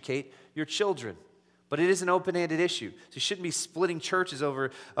to educate your children. But it is an open-handed issue. So you shouldn't be splitting churches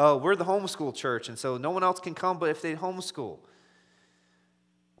over, we're the homeschool church, and so no one else can come but if they homeschool.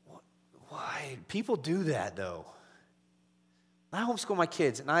 Why? People do that, though. I homeschool my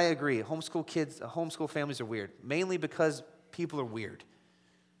kids, and I agree. Homeschool families are weird, mainly because people are weird.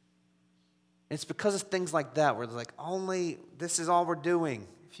 And it's because of things like that, where it's like, this is all we're doing.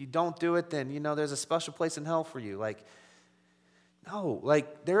 If you don't do it, then, there's a special place in hell for you. No,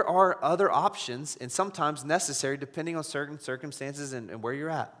 there are other options, and sometimes necessary, depending on certain circumstances and where you're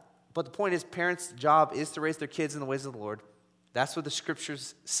at. But the point is, parents' job is to raise their kids in the ways of the Lord. That's what the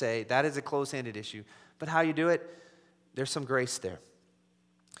Scriptures say. That is a close-handed issue. But how you do it, there's some grace there.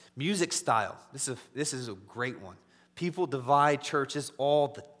 Music style. This is a great one. People divide churches all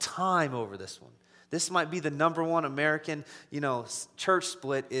the time over this one. This might be the number one American, church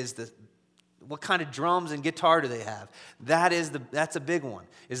split is what kind of drums and guitar do they have? That's a big one.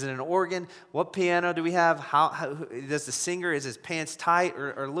 Is it an organ? What piano do we have? How does the singer, is his pants tight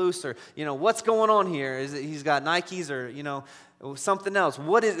or loose? Or, what's going on here? Is it he's got Nikes or, something else?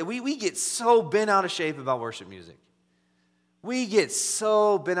 What is it? We get so bent out of shape about worship music. We get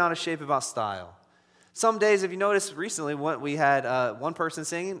so bent out of shape about style. Some days, if you notice recently, we had one person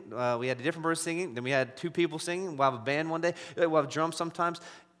singing, we had a different person singing, then we had two people singing, we'll have a band one day, we'll have drums sometimes.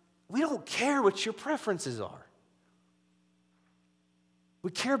 We don't care what your preferences are.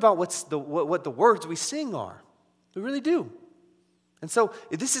 We care about what the words we sing are. We really do. And so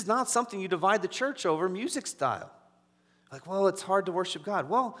this is not something you divide the church over, music style. It's hard to worship God.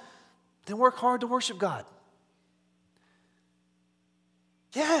 Well, then work hard to worship God.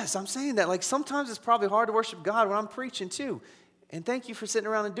 Yes, I'm saying that. Sometimes it's probably hard to worship God when I'm preaching too. And thank you for sitting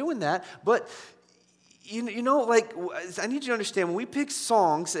around and doing that. But I need you to understand, when we pick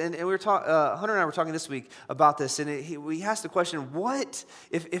songs, and we were talking, Hunter and I were talking this week about this, and we asked the question, what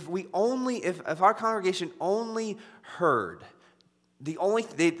if our congregation only heard,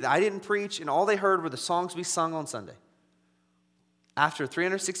 I didn't preach, and all they heard were the songs we sung on Sunday. After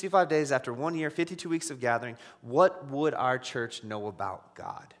 365 days, after 1 year, 52 weeks of gathering, what would our church know about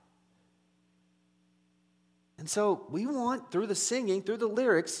God? And so we want, through the singing, through the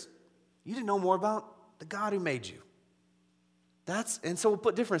lyrics, you to know more about the God who made you. And so we'll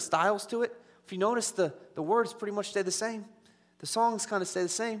put different styles to it. If you notice, the words pretty much stay the same. The songs kind of stay the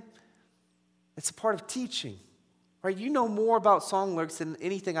same. It's a part of teaching, right? You know more about song lyrics than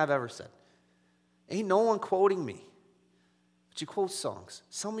anything I've ever said. Ain't no one quoting me, but you quote songs.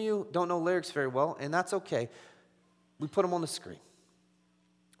 Some of you don't know lyrics very well, and that's okay. We put them on the screen.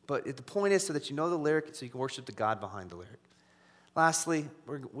 But the point is so that you know the lyric so you can worship the God behind the lyric. Lastly,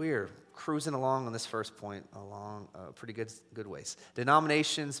 we're cruising along on this first point along pretty good ways.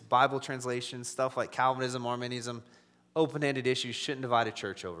 Denominations, Bible translations, stuff like Calvinism, Arminianism, open-handed issues shouldn't divide a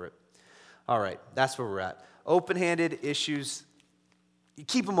church over it. All right, that's where we're at. Open-handed issues, you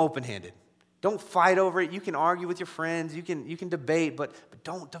keep them open-handed. Don't fight over it. You can argue with your friends. You can debate, but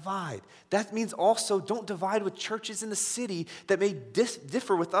don't divide. That means also don't divide with churches in the city that may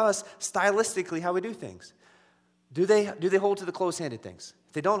differ with us stylistically how we do things. Do they hold to the close-handed things?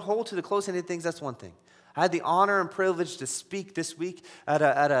 If they don't hold to the close-handed things, that's one thing. I had the honor and privilege to speak this week at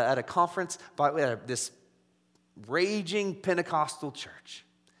a conference by this raging Pentecostal church.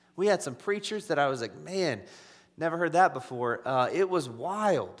 We had some preachers that I was like, man, never heard that before. It was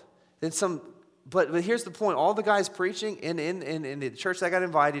wild. But here's the point. All the guys preaching in the church that I got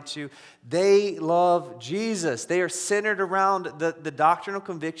invited to, they love Jesus. They are centered around the doctrinal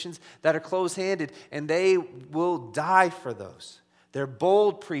convictions that are close-handed, and they will die for those. They're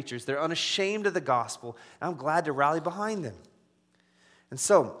bold preachers. They're unashamed of the gospel. And I'm glad to rally behind them. And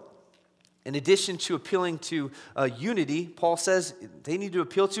so, in addition to appealing to unity, Paul says they need to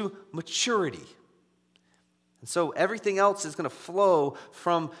appeal to maturity. And so everything else is going to flow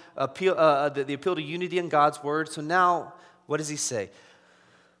from the appeal to unity in God's word. So now, what does he say?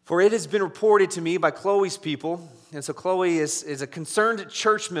 For it has been reported to me by Chloe's people, and so Chloe is a concerned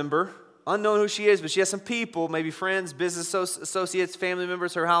church member, unknown who she is, but she has some people, maybe friends, business associates, family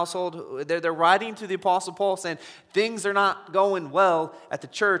members, her household. They're writing to the Apostle Paul saying, things are not going well at the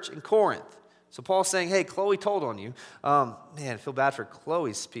church in Corinth. So Paul's saying, hey, Chloe told on you. Man, I feel bad for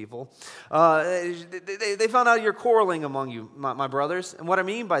Chloe's people. They found out you're quarreling among you, my brothers. And what I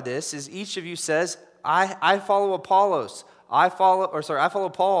mean by this is each of you says, I follow Apollos. I follow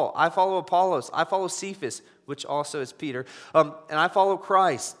Paul. I follow Apollos. I follow Cephas, which also is Peter. And I follow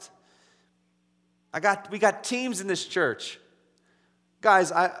Christ. We got teams in this church.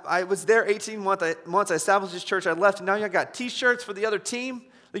 Guys, I was there 18 months. I established this church. I left, and now you got T-shirts for the other team.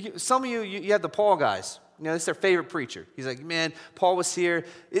 Some of you have the Paul guys. You know, it's their favorite preacher. He's like, man, Paul was here.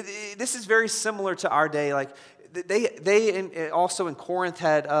 This is very similar to our day. Like, they also in Corinth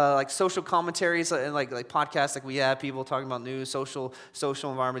had like social commentaries and like podcasts like we have, people talking about news, social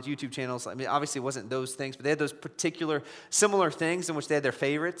environments, YouTube channels. I mean, obviously it wasn't those things, but they had those particular similar things in which they had their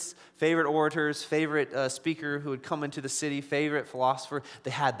favorites, favorite orators, favorite speaker who would come into the city, favorite philosopher.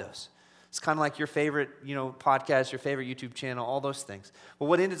 They had those. It's kind of like your favorite, podcast, your favorite YouTube channel, all those things. But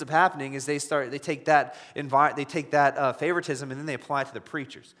what ends up happening is they take that favoritism and then they apply it to the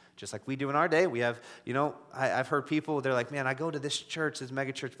preachers, just like we do in our day. We have, I've heard people, they're like, man, I go to this church, this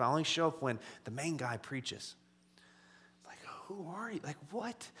mega church, but I only show up when the main guy preaches. I'm like, who are you? Like,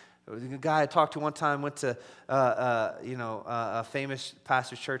 what? The guy I talked to one time went to, a famous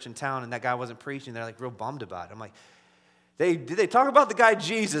pastor's church in town, and that guy wasn't preaching. They're like real bummed about it. I'm like, did they talk about the guy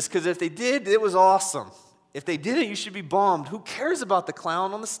Jesus? Because if they did, it was awesome. If they didn't, you should be bummed. Who cares about the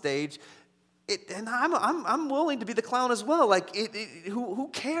clown on the stage? And I'm willing to be the clown as well. Like, who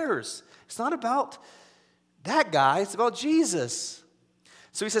cares? It's not about that guy. It's about Jesus.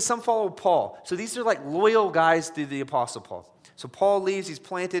 So he says some follow Paul. So these are like loyal guys to the Apostle Paul. So Paul leaves. He's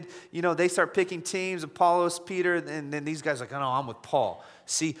planted. They start picking teams. Apollos, Peter, and then these guys are like, oh, no, I'm with Paul.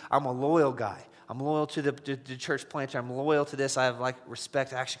 See, I'm a loyal guy. I'm loyal to the church planter. I'm loyal to this. I have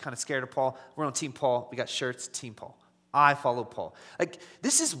respect. I'm actually kind of scared of Paul. We're on Team Paul. We got shirts, Team Paul. I follow Paul. Like,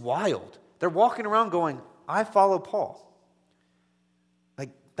 this is wild. They're walking around going, I follow Paul.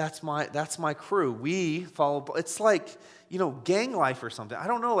 Like, that's my crew. We follow Paul. It's like, gang life or something. I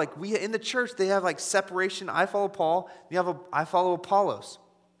don't know. Like, we in the church, they have separation. I follow Paul. I follow Apollos.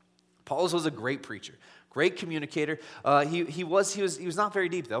 Apollos was a great preacher. Great communicator. He was not very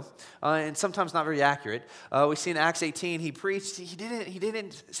deep though, and sometimes not very accurate. We see in Acts 18 he preached. He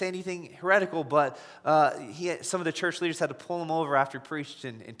didn't say anything heretical, but some of the church leaders had to pull him over after he preached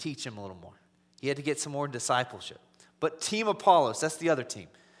and teach him a little more. He had to get some more discipleship. But Team Apollos, that's the other team.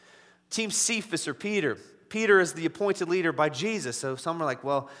 Team Cephas or Peter. Peter is the appointed leader by Jesus. So some are like,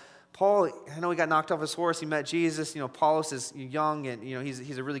 well, Paul, I know he got knocked off his horse. He met Jesus. Apollos is young, and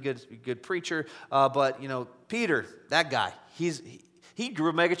he's a really good preacher. But Peter, that guy, He grew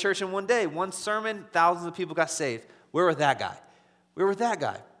a mega church in one day. One sermon, thousands of people got saved. We're with that guy. We're with that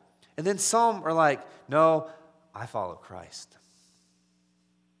guy. And then some are like, no, I follow Christ.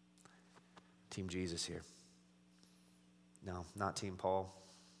 Team Jesus here. No, not Team Paul.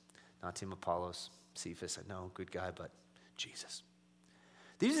 Not Team Apollos. Cephas, I know, good guy, but Jesus.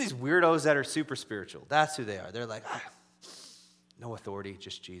 These are these weirdos that are super spiritual. That's who they are. They're like, no authority,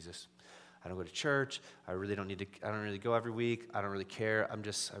 just Jesus. I don't go to church. I don't really go every week. I don't really care.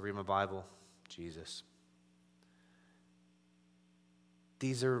 I read my Bible. Jesus.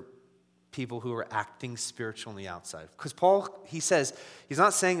 These are people who are acting spiritual on the outside. Because Paul, he says, he's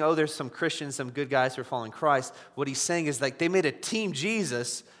not saying, oh, there's some Christians, some good guys who are following Christ. What he's saying is like they made a team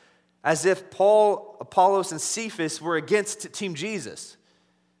Jesus as if Paul, Apollos, and Cephas were against Team Jesus.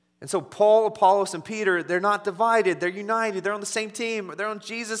 And so Paul, Apollos, and Peter, they're not divided. They're united. They're on the same team. They're on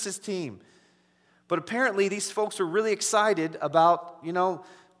Jesus' team. But apparently these folks were really excited about,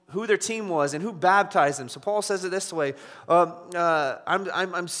 who their team was and who baptized them. So Paul says it this way,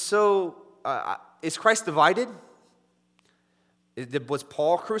 is Christ divided? Was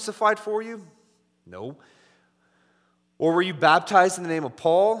Paul crucified for you? No. Or were you baptized in the name of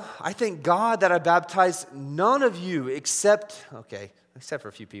Paul? I thank God that I baptized none of you except for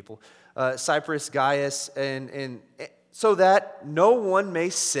a few people, Cyprus, Gaius, and so that no one may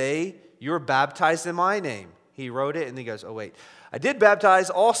say you're baptized in my name. He wrote it, and he goes, oh, wait. I did baptize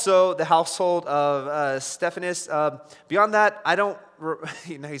also the household of Stephanas. Beyond that, I don't,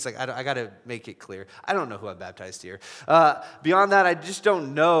 he's like, I got to make it clear. I don't know who I baptized here. Beyond that, I just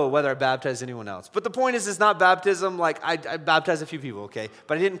don't know whether I baptized anyone else. But the point is, it's not baptism. Like, I baptized a few people, okay?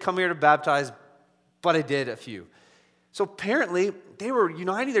 But I didn't come here to baptize, but I did a few. So apparently, they were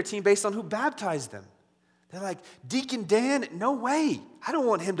uniting their team based on who baptized them. They're like, Deacon Dan, no way. I don't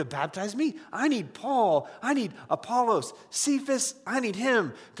want him to baptize me. I need Paul. I need Apollos. Cephas, I need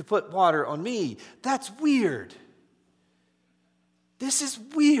him to put water on me. That's weird. This is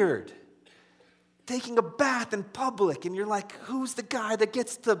weird. Taking a bath in public, and you're like, who's the guy that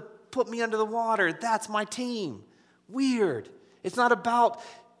gets to put me under the water? That's my team. Weird. It's not about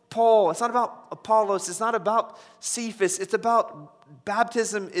Paul. It's not about Apollos. It's not about Cephas. It's about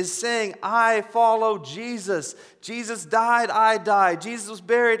baptism is saying, I follow Jesus. Jesus died, I died. Jesus was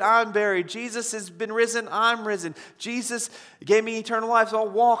buried, I'm buried. Jesus has been risen, I'm risen. Jesus gave me eternal life, so I'll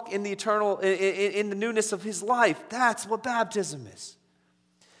walk in the eternal, in the newness of his life. That's what baptism is.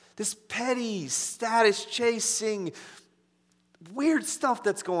 This petty, status chasing, weird stuff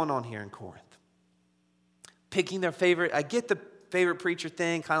that's going on here in Corinth. Picking their favorite, I get the favorite preacher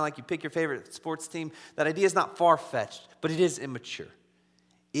thing, kind of like you pick your favorite sports team. That idea is not far-fetched, but it is immature.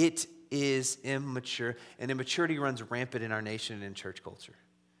 It is immature, and immaturity runs rampant in our nation and in church culture.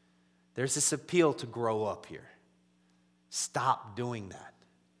 There's this appeal to grow up here. Stop doing that.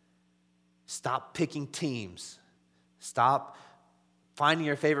 Stop picking teams. Stop finding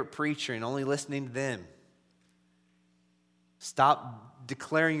your favorite preacher and only listening to them. Stop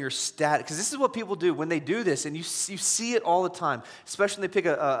declaring your status, because this is what people do when they do this, and you see it all the time, especially when they pick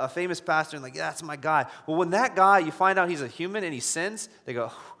a famous pastor and like, yeah, that's my guy. Well, when that guy, you find out he's a human and he sins, they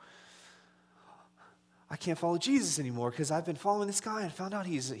go, I can't follow Jesus anymore because I've been following this guy and found out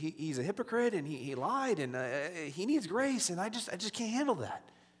he's a hypocrite and he lied and he needs grace and I just can't handle that.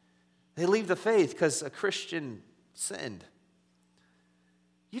 They leave the faith because a Christian sinned.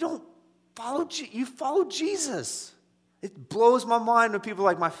 You don't follow, you follow Jesus. It blows my mind when people are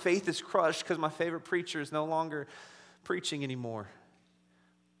like, my faith is crushed because my favorite preacher is no longer preaching anymore.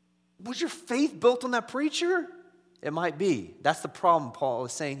 Was your faith built on that preacher? It might be. That's the problem Paul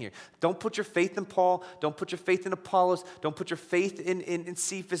is saying here. Don't put your faith in Paul. Don't put your faith in Apollos. Don't put your faith in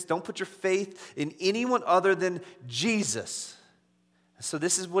Cephas. Don't put your faith in anyone other than Jesus. So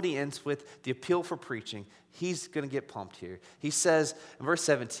this is what he ends with, the appeal for preaching. He's going to get pumped here. He says in verse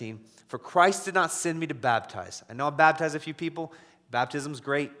 17, for Christ did not send me to baptize. I know I baptize a few people. Baptism's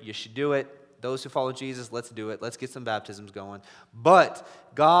great. You should do it. Those who follow Jesus, let's do it. Let's get some baptisms going. But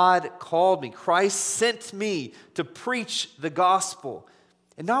God called me. Christ sent me to preach the gospel.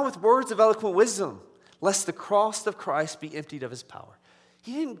 And not with words of eloquent wisdom, lest the cross of Christ be emptied of his power.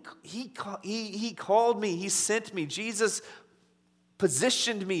 He called me. He sent me. Jesus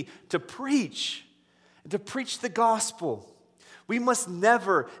positioned me to preach the gospel. We must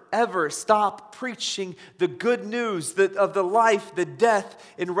never, ever stop preaching the good news of the life, the death,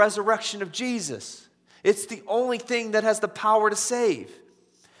 and resurrection of Jesus. It's the only thing that has the power to save.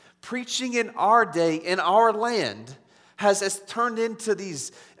 Preaching in our day, in our land, has turned into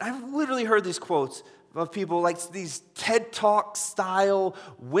these, I've literally heard these quotes of people like these TED Talk style,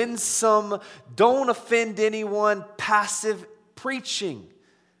 winsome, don't offend anyone, passive preaching.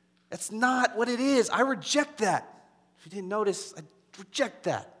 That's not what it is. I reject that. If you didn't notice, I reject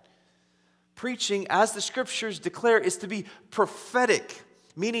that. Preaching, as the scriptures declare, is to be prophetic,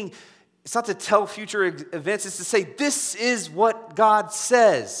 meaning it's not to tell future events, it's to say, this is what God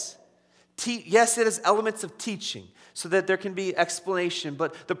says. Yes, it has elements of teaching so that there can be explanation,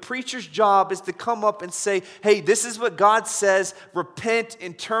 but the preacher's job is to come up and say, hey, this is what God says, repent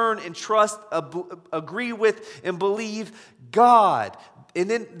and turn and trust, agree with and believe God. And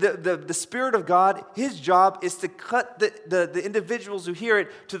then the Spirit of God, His job is to cut the individuals who hear it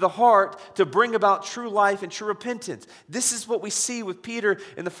to the heart to bring about true life and true repentance. This is what we see with Peter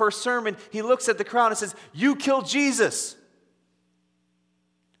in the first sermon. He looks at the crowd and says, you killed Jesus.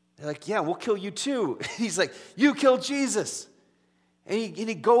 They're like, yeah, we'll kill you too. He's like, you killed Jesus. And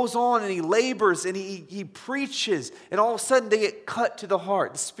he goes on and he labors and he preaches. And all of a sudden they get cut to the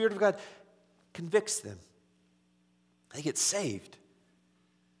heart. The Spirit of God convicts them. They get saved.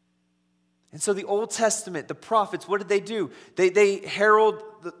 And so the Old Testament, the prophets, what did they do? They herald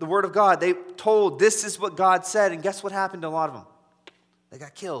the Word of God. They told, this is what God said. And guess what happened to a lot of them? They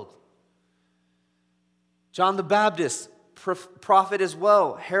got killed. John the Baptist, prophet as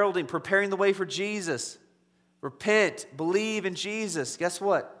well, heralding, preparing the way for Jesus. Repent, believe in Jesus. Guess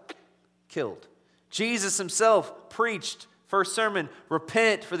what? Killed. Jesus himself preached, first sermon,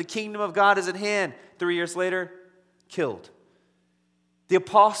 repent for the kingdom of God is at hand. 3 years later, killed. The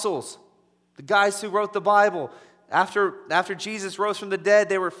apostles, the guys who wrote the Bible, after Jesus rose from the dead,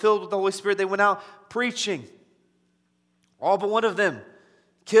 they were filled with the Holy Spirit. They went out preaching. All but one of them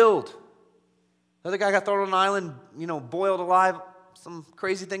killed. Another guy got thrown on an island, boiled alive, some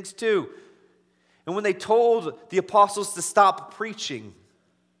crazy things too. And when they told the apostles to stop preaching,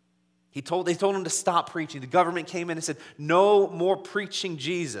 they told them to stop preaching. The government came in and said, no more preaching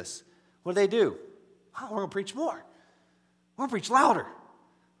Jesus. What did they do? Oh, we're going to preach more. We're going to preach louder.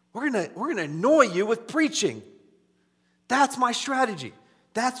 We're going to annoy you with preaching. That's my strategy.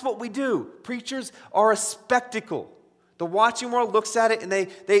 That's what we do. Preachers are a spectacle. The watching world looks at it and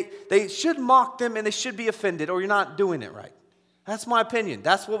they should mock them and they should be offended, or you're not doing it right. That's my opinion.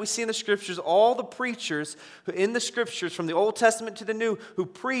 That's what we see in the scriptures. All the preachers in the scriptures from the Old Testament to the New who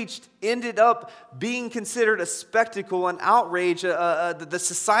preached ended up being considered a spectacle, an outrage. The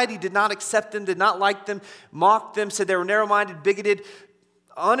society did not accept them, did not like them, mocked them, said they were narrow-minded, bigoted,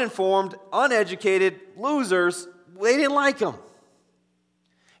 uninformed, uneducated, losers. They didn't like them.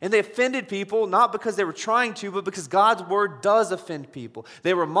 And they offended people, not because they were trying to, but because God's word does offend people.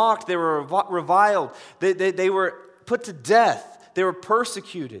 They were mocked, they were reviled, they were put to death, they were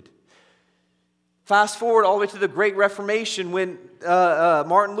persecuted. Fast forward all the way to the Great Reformation when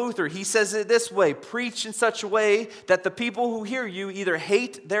Martin Luther, he says it this way, preach in such a way that the people who hear you either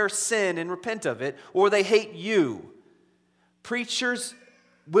hate their sin and repent of it, or they hate you. Preachers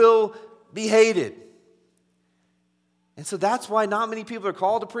will be hated. And so that's why not many people are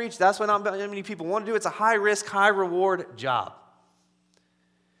called to preach. That's why not many people want to do it. It's a high-risk, high-reward job.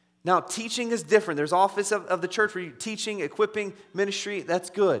 Now, teaching is different. There's office of the church where you're teaching, equipping, ministry. That's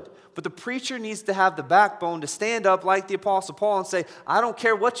good. But the preacher needs to have the backbone to stand up like the Apostle Paul and say, I don't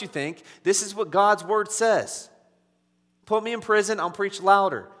care what you think. This is what God's word says. Put me in prison, I'll preach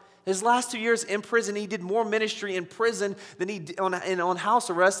louder. His last 2 years in prison, he did more ministry in prison than he did on house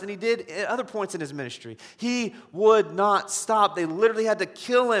arrest than he did at other points in his ministry. He would not stop. They literally had to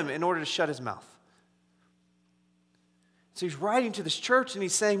kill him in order to shut his mouth. So he's writing to this church and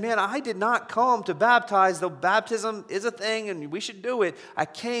he's saying, man, I did not come to baptize, though baptism is a thing and we should do it. I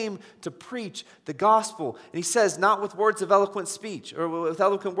came to preach the gospel. And he says, not with words of eloquent speech or with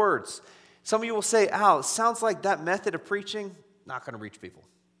eloquent words. Some of you will say, it sounds like that method of preaching, not going to reach people.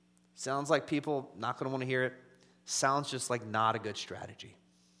 Sounds like people not going to want to hear it. Sounds just like not a good strategy.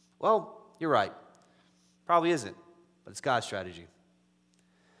 Well, you're right. Probably isn't, but it's God's strategy.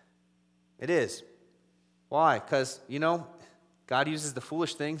 It is. Why? Because, God uses the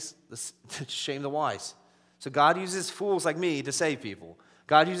foolish things to shame the wise. So God uses fools like me to save people.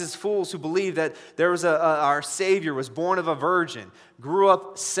 God uses fools who believe that there was our Savior was born of a virgin, grew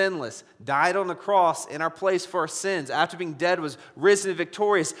up sinless, died on the cross in our place for our sins, after being dead was risen and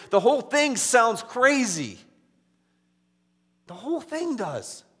victorious. The whole thing sounds crazy. The whole thing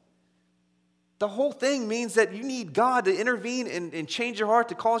does. The whole thing means that you need God to intervene and change your heart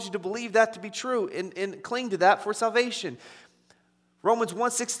to cause you to believe that to be true and cling to that for salvation. Romans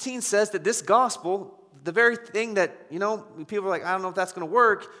 1:16 says that this gospel, the very thing that, people are like, I don't know if that's going to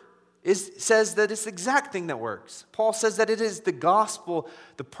work, says that it's the exact thing that works. Paul says that it is the gospel,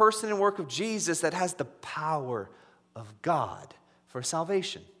 the person and work of Jesus that has the power of God for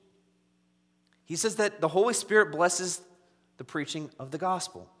salvation. He says that the Holy Spirit blesses the preaching of the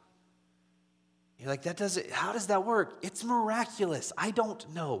gospel. You're like, how does that work? It's miraculous. I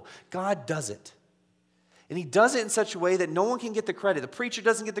don't know. God does it. And he does it in such a way that no one can get the credit. The preacher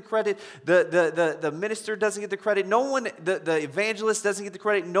doesn't get the credit. The minister doesn't get the credit. No one, the evangelist doesn't get the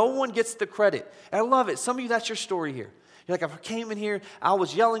credit. No one gets the credit. And I love it. Some of you, that's your story here. You're like, I came in here, I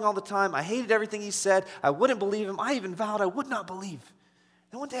was yelling all the time. I hated everything he said. I wouldn't believe him. I even vowed I would not believe.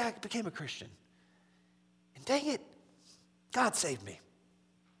 And one day I became a Christian. And dang it, God saved me.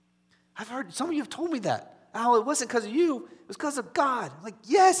 I've heard, some of you have told me that. Al, it wasn't because of you. It was because of God. I'm like,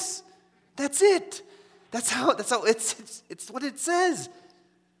 yes, that's it. That's how it's what it says.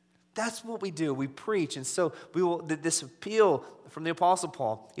 That's what we do. We preach. And so this appeal from the Apostle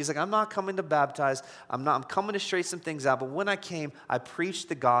Paul, he's like, I'm not coming to baptize. I'm coming to straighten some things out. But when I came, I preached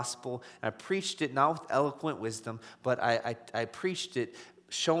the gospel. And I preached it not with eloquent wisdom, but I preached it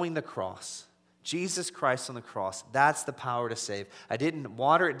showing the cross. Jesus Christ on the cross. That's the power to save. I didn't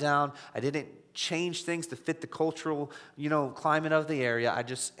water it down. I didn't change things to fit the cultural, climate of the area. I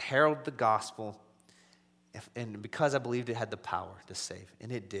just heralded the gospel. And because I believed it had the power to save,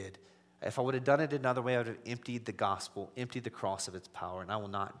 and it did. If I would have done it another way, I would have emptied the gospel, emptied the cross of its power, and I will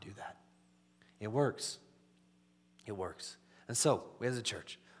not do that. It works. It works. And so, we as a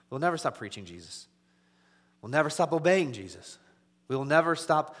church, we'll never stop preaching Jesus. We'll never stop obeying Jesus. We will never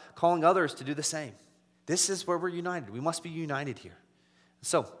stop calling others to do the same. This is where we're united. We must be united here.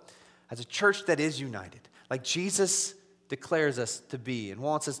 So, as a church that is united, like Jesus declares us to be and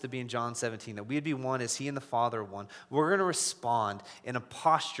wants us to be in John 17, that we'd be one as he and the Father are one. We're going to respond in a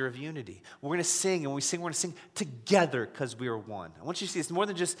posture of unity. We're going to sing, and when we sing, we're going to sing together because we are one. I want you to see it's more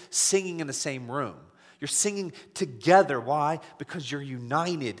than just singing in the same room. You're singing together. Why? Because you're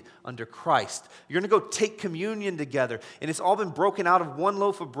united under Christ. You're going to go take communion together, and it's all been broken out of one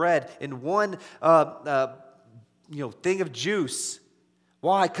loaf of bread and one thing of juice.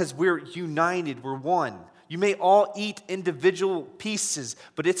 Why? Because we're united. We're one. You may all eat individual pieces,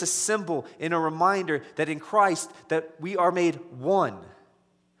 but it's a symbol and a reminder that in Christ that we are made one.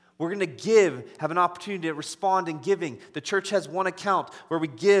 We're going to have an opportunity to respond in giving. The church has one account where we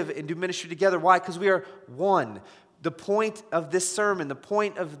give and do ministry together. Why? Because we are one. The point of this sermon, the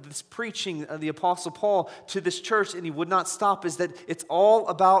point of this preaching of the Apostle Paul to this church, and he would not stop, is that it's all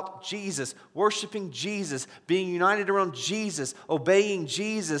about Jesus, worshiping Jesus, being united around Jesus, obeying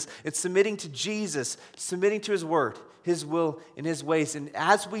Jesus, and submitting to Jesus, submitting to his word, his will, and his ways. And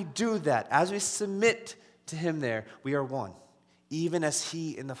as we do that, as we submit to him there, we are one. Even as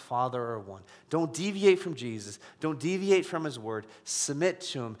he and the Father are one. Don't deviate from Jesus. Don't deviate from his word. Submit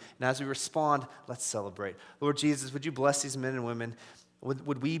to him. And as we respond, let's celebrate. Lord Jesus, would you bless these men and women?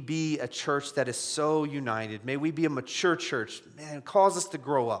 Would we be a church that is so united? May we be a mature church. Man, cause us to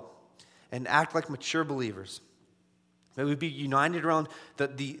grow up and act like mature believers. May we be united around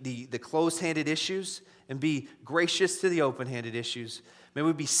the closed-handed issues and be gracious to the open-handed issues. May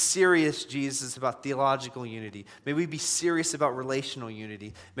we be serious, Jesus, about theological unity. May we be serious about relational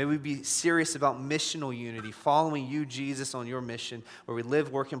unity. May we be serious about missional unity, following you, Jesus, on your mission where we live,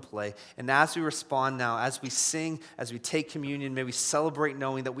 work, and play. And as we respond now, as we sing, as we take communion, may we celebrate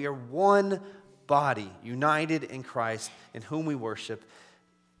knowing that we are one body, united in Christ, in whom we worship.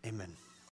 Amen.